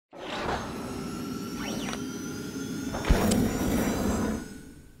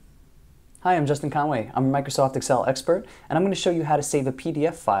Hi, I'm Justin Conway. I'm a Microsoft Excel expert, and I'm going to show you how to save a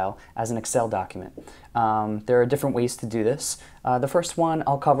PDF file as an Excel document. There are different ways to do this. The first one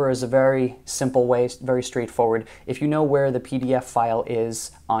I'll cover is a very simple way, very straightforward. If you know where the PDF file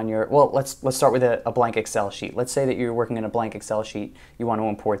is on your, well, let's start with a blank Excel sheet. Let's say that you're working in a blank Excel sheet. You want to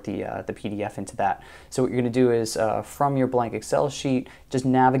import the PDF into that. So what you're going to do is from your blank Excel sheet, just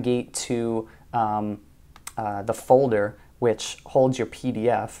navigate to the folder which holds your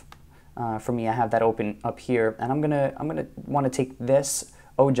PDF. For me, I have that open up here, and I'm gonna want to take this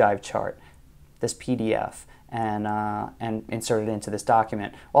ogive chart, this PDF, and insert it into this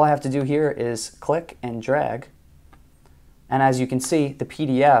document. All I have to do here is click and drag, and as you can see, the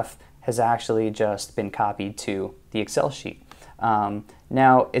PDF has actually just been copied to the Excel sheet.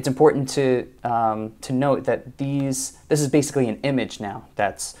 Now, it's important to note that this is basically an image now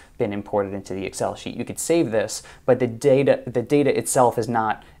that's been imported into the Excel sheet. You could save this, but the data itself is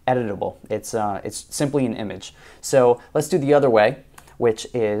not editable. It's simply an image. So let's do the other way, which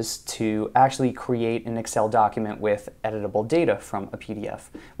is to actually create an Excel document with editable data from a PDF.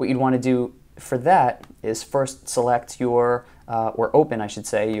 What you'd want to do for that is first select your, or open, I should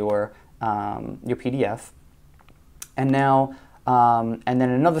say, your PDF. And now, and then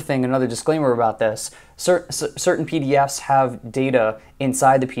another disclaimer about this, certain PDFs have data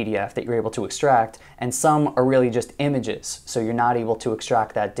inside the PDF that you're able to extract, and some are really just images, so you're not able to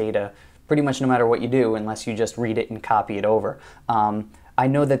extract that data pretty much no matter what you do unless you just read it and copy it over. I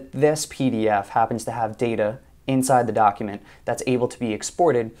know that this PDF happens to have data inside the document that's able to be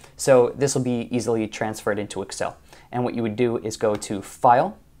exported, so this will be easily transferred into Excel. And what you would do is go to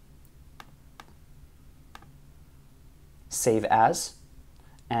File, Save As,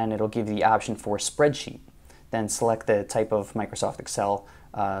 and it'll give you the option for Spreadsheet. Then select the type of Microsoft Excel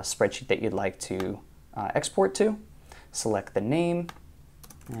spreadsheet that you'd like to export to. Select the name,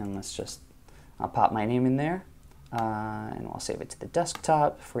 and I'll pop my name in there, and I'll save it to the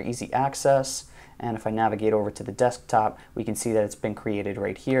desktop for easy access. And if I navigate over to the desktop, we can see that it's been created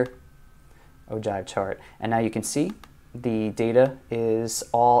right here, ogive chart. And now you can see the data is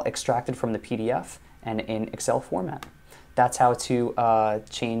all extracted from the PDF and in Excel format. That's how to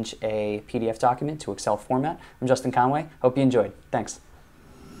change a PDF document to Excel format. I'm Justin Conway. Hope you enjoyed. Thanks.